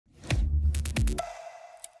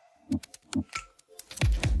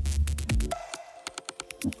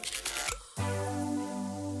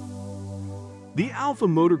The Alpha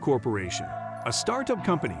Motor Corporation, a startup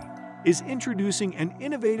company, is introducing an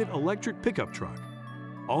innovative electric pickup truck.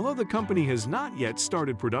 Although the company has not yet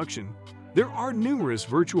started production, there are numerous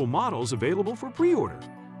virtual models available for pre-order.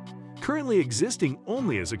 Currently existing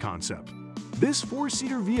only as a concept, this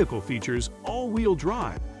four-seater vehicle features all-wheel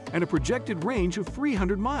drive and a projected range of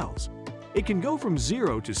 300 miles. It can go from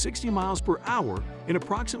 0 to 60 miles per hour in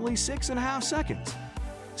approximately 6.5 seconds.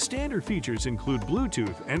 Standard features include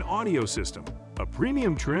Bluetooth and audio system, a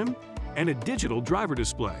premium trim, and a digital driver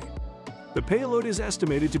display. The payload is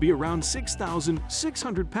estimated to be around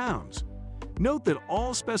 6,600 pounds. Note that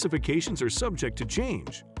all specifications are subject to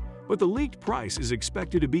change, but the leaked price is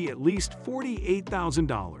expected to be at least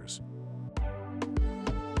 $48,000.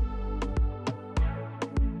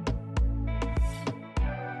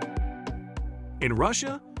 In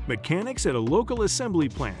Russia, mechanics at a local assembly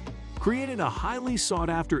plant created a highly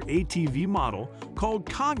sought-after ATV model called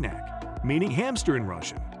KHOMYAK, meaning hamster in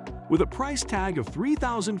Russian, with a price tag of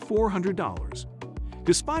 $3,400.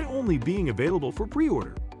 Despite only being available for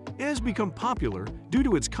pre-order, it has become popular due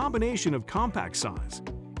to its combination of compact size,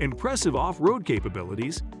 impressive off-road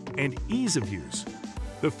capabilities, and ease of use.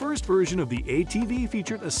 The first version of the ATV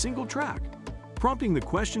featured a single track, prompting the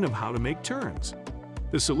question of how to make turns.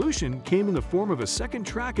 The solution came in the form of a second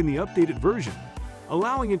track in the updated version,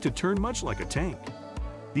 allowing it to turn much like a tank.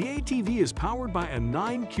 The ATV is powered by a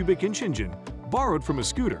 9 cubic inch engine borrowed from a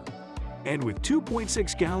scooter, and with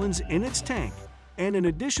 2.6 gallons in its tank and an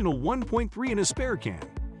additional 1.3 in a spare can,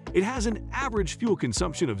 it has an average fuel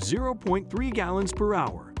consumption of 0.3 gallons per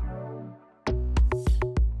hour.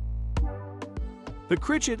 The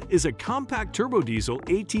KRECHET is a compact turbodiesel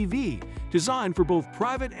ATV designed for both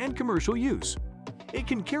private and commercial use. It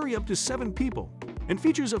can carry up to 7 people and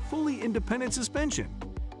features a fully independent suspension,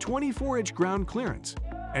 24-inch ground clearance,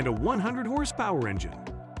 and a 100 horsepower engine.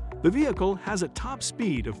 The vehicle has a top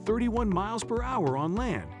speed of 31 miles per hour on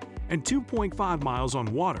land and 2.5 miles on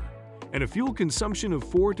water, and a fuel consumption of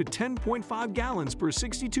 4 to 10.5 gallons per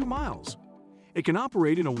 62 miles. It can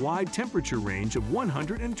operate in a wide temperature range of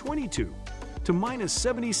 122 to minus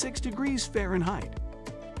 76 degrees Fahrenheit.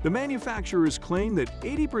 The manufacturers claim that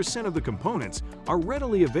 80% of the components are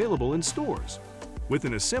readily available in stores, with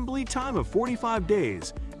an assembly time of 45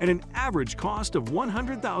 days and an average cost of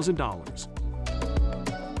 $100,000.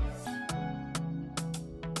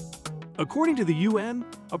 According to the UN,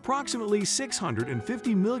 approximately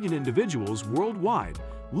 650 million individuals worldwide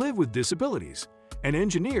live with disabilities, and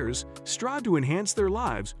engineers strive to enhance their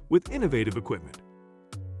lives with innovative equipment.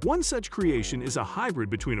 One such creation is a hybrid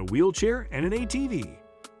between a wheelchair and an ATV,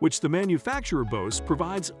 which the manufacturer boasts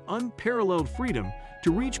provides unparalleled freedom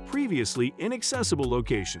to reach previously inaccessible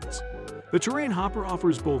locations. The TerrainHopper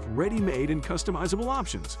offers both ready-made and customizable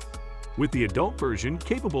options, with the adult version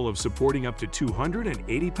capable of supporting up to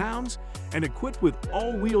 280 pounds and equipped with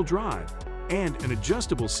all-wheel drive and an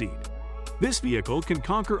adjustable seat. This vehicle can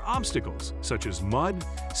conquer obstacles such as mud,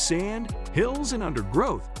 sand, hills, and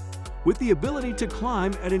undergrowth, with the ability to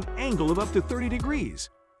climb at an angle of up to 30 degrees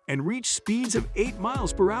and reach speeds of 8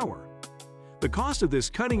 miles per hour. The cost of this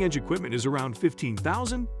cutting-edge equipment is around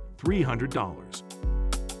 $15,300.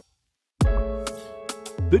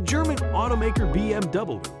 The German automaker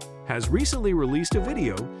BMW has recently released a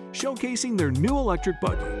video showcasing their new electric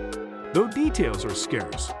buggy. Though details are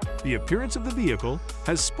scarce, the appearance of the vehicle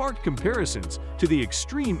has sparked comparisons to the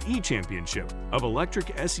Extreme E-Championship of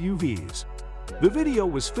electric SUVs. The video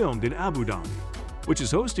was filmed in Abu Dhabi, which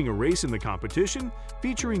is hosting a race in the competition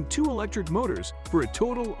featuring 2 electric motors for a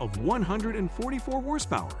total of 144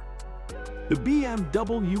 horsepower. The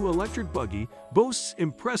BMW electric buggy boasts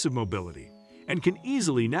impressive mobility and can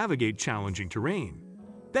easily navigate challenging terrain,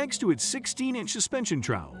 thanks to its 16-inch suspension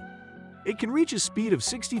trowel. It can reach a speed of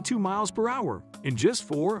 62 miles per hour in just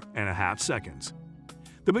 4.5 seconds.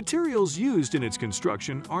 The materials used in its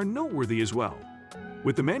construction are noteworthy as well,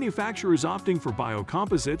 with the manufacturers opting for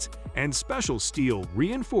biocomposites and special steel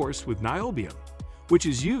reinforced with niobium, which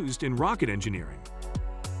is used in rocket engineering.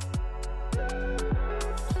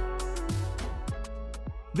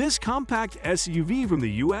 This compact SUV from the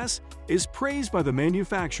US is praised by the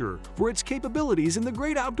manufacturer for its capabilities in the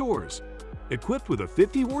great outdoors. Equipped with a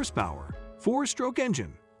 50 horsepower, 4-stroke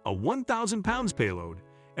engine, a 1,000 pounds payload,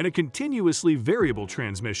 and a continuously variable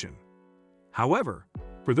transmission. However,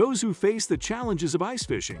 for those who face the challenges of ice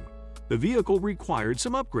fishing, the vehicle required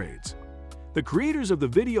some upgrades. The creators of the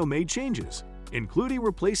video made changes, including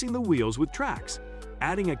replacing the wheels with tracks,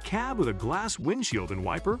 adding a cab with a glass windshield and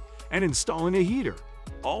wiper, and installing a heater,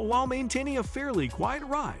 all while maintaining a fairly quiet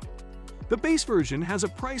ride. The base version has a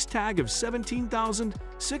price tag of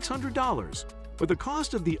 $17,600, but the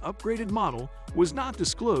cost of the upgraded model was not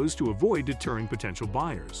disclosed to avoid deterring potential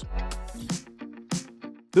buyers.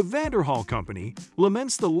 The Vanderhall company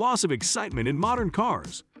laments the loss of excitement in modern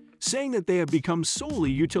cars, saying that they have become solely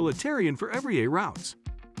utilitarian for everyday routes.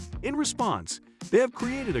 In response, they have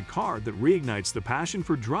created a car that reignites the passion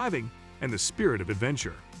for driving and the spirit of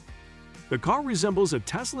adventure. The car resembles a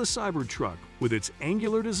Tesla Cybertruck with its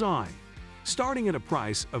angular design, starting at a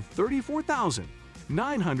price of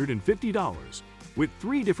 $34,950, with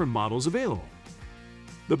 3 different models available.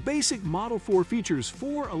 The basic Model 4 features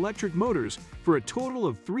 4 electric motors for a total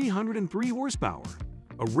of 303 horsepower,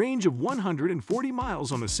 a range of 140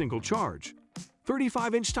 miles on a single charge,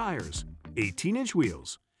 35-inch tires, 18-inch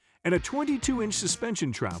wheels, and a 22-inch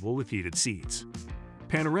suspension travel with heated seats.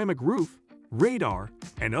 Panoramic roof, radar,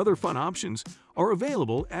 and other fun options are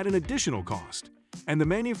available at an additional cost, and the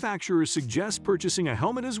manufacturer suggests purchasing a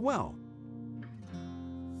helmet as well.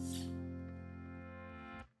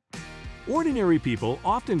 Ordinary people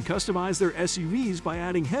often customize their SUVs by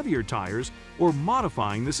adding heavier tires or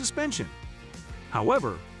modifying the suspension.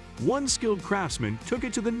 However, one skilled craftsman took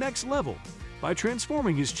it to the next level by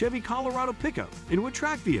transforming his Chevy Colorado pickup into a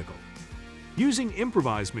track vehicle. Using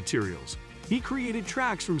improvised materials, he created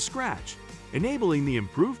tracks from scratch, enabling the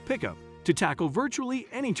improved pickup to tackle virtually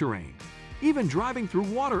any terrain, even driving through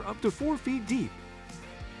water up to 4 feet deep.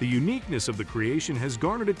 The uniqueness of the creation has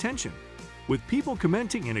garnered attention, with people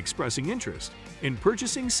commenting and expressing interest in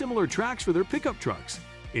purchasing similar tracks for their pickup trucks,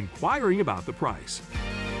 inquiring about the price.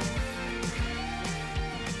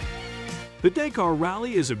 The Dakar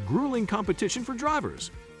Rally is a grueling competition for drivers,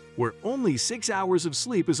 where only 6 hours of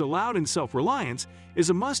sleep is allowed and self-reliance is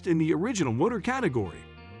a must in the original motor category.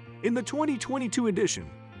 In the 2022 edition,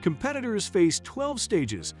 competitors face 12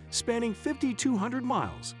 stages spanning 5,200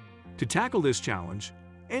 miles. To tackle this challenge,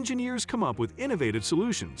 engineers come up with innovative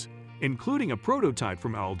solutions, including a prototype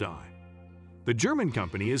from Audi. The German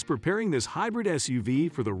company is preparing this hybrid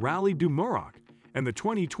SUV for the Rallye du Maroc and the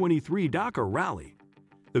 2023 Dakar Rally.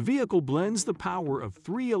 The vehicle blends the power of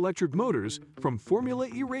 3 electric motors from Formula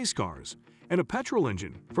E race cars and a petrol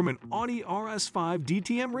engine from an Audi RS5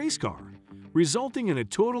 DTM race car, resulting in a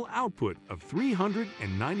total output of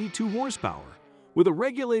 392 horsepower with a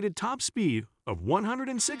regulated top speed of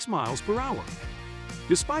 106 miles per hour.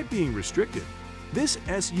 Despite being restricted, this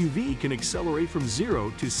SUV can accelerate from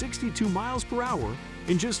 0 to 62 miles per hour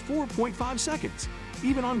in just 4.5 seconds,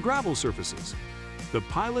 even on gravel surfaces. The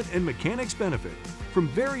pilot and mechanics benefit from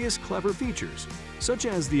various clever features, such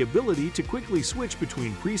as the ability to quickly switch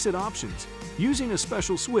between preset options using a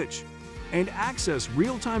special switch and access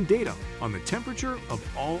real-time data on the temperature of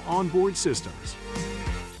all onboard systems.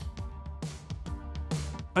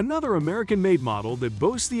 Another American-made model that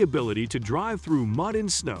boasts the ability to drive through mud and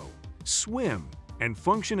snow, swim, and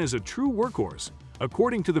function as a true workhorse,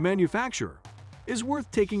 according to the manufacturer, is worth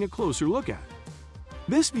taking a closer look at.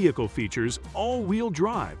 This vehicle features all-wheel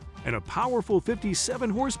drive and a powerful 57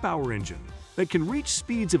 horsepower engine that can reach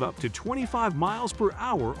speeds of up to 25 miles per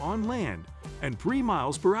hour on land and 3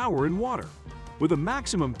 miles per hour in water, with a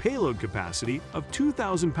maximum payload capacity of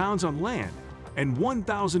 2,000 pounds on land and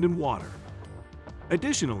 1,000 in water.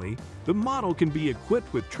 Additionally, the model can be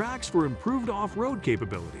equipped with tracks for improved off-road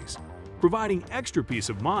capabilities, providing extra peace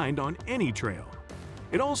of mind on any trail.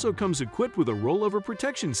 It also comes equipped with a rollover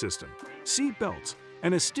protection system, seat belts,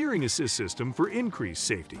 and a steering assist system for increased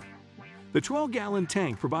safety. The 12-gallon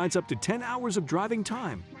tank provides up to 10 hours of driving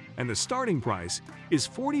time, and the starting price is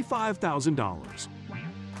 $45,000.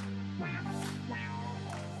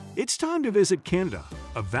 It's time to visit Canada,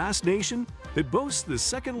 a vast nation that boasts the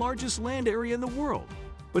second-largest land area in the world,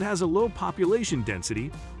 but has a low population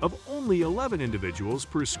density of only 11 individuals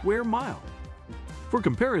per square mile. For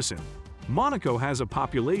comparison, Monaco has a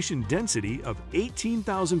population density of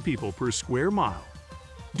 18,000 people per square mile.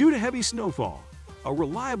 Due to heavy snowfall, a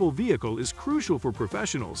reliable vehicle is crucial for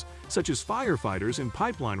professionals such as firefighters and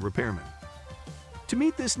pipeline repairmen. To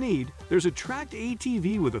meet this need, there's a tracked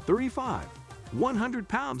ATV with a 35, 100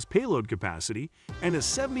 pounds payload capacity and a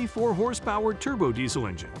 74 horsepower turbo diesel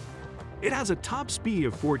engine. It has a top speed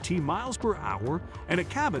of 14 miles per hour and a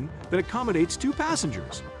cabin that accommodates 2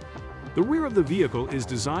 passengers. The rear of the vehicle is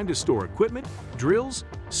designed to store equipment, drills,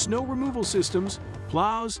 snow removal systems,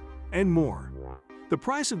 plows, and more. The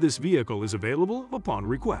price of this vehicle is available upon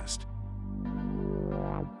request.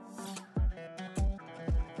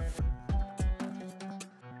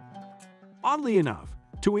 Oddly enough,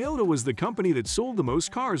 Toyota was the company that sold the most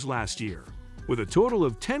cars last year, with a total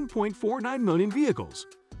of 10.49 million vehicles.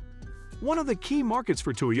 One of the key markets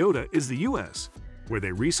for Toyota is the US, where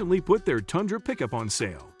they recently put their Tundra pickup on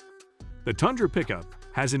sale. The Tundra pickup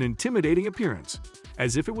has an intimidating appearance,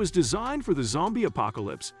 as if it was designed for the zombie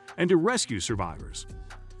apocalypse and to rescue survivors.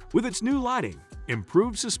 With its new lighting,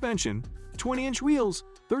 improved suspension, 20-inch wheels,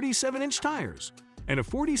 37-inch tires, and a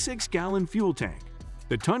 46-gallon fuel tank,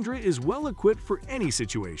 the Tundra is well equipped for any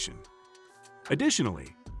situation. Additionally,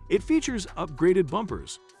 it features upgraded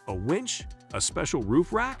bumpers, a winch, a special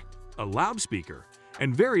roof rack, a loudspeaker,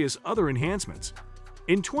 and various other enhancements.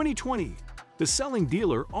 In 2020, the selling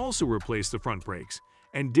dealer also replaced the front brakes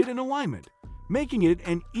and did an alignment, making it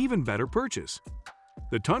an even better purchase.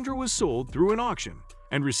 The Tundra was sold through an auction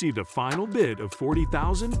and received a final bid of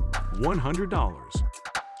 $40,100.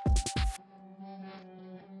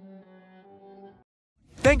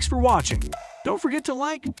 Thanks for watching. Don't forget to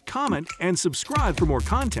like, comment, and subscribe for more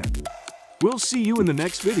content. We'll see you in the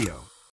next video.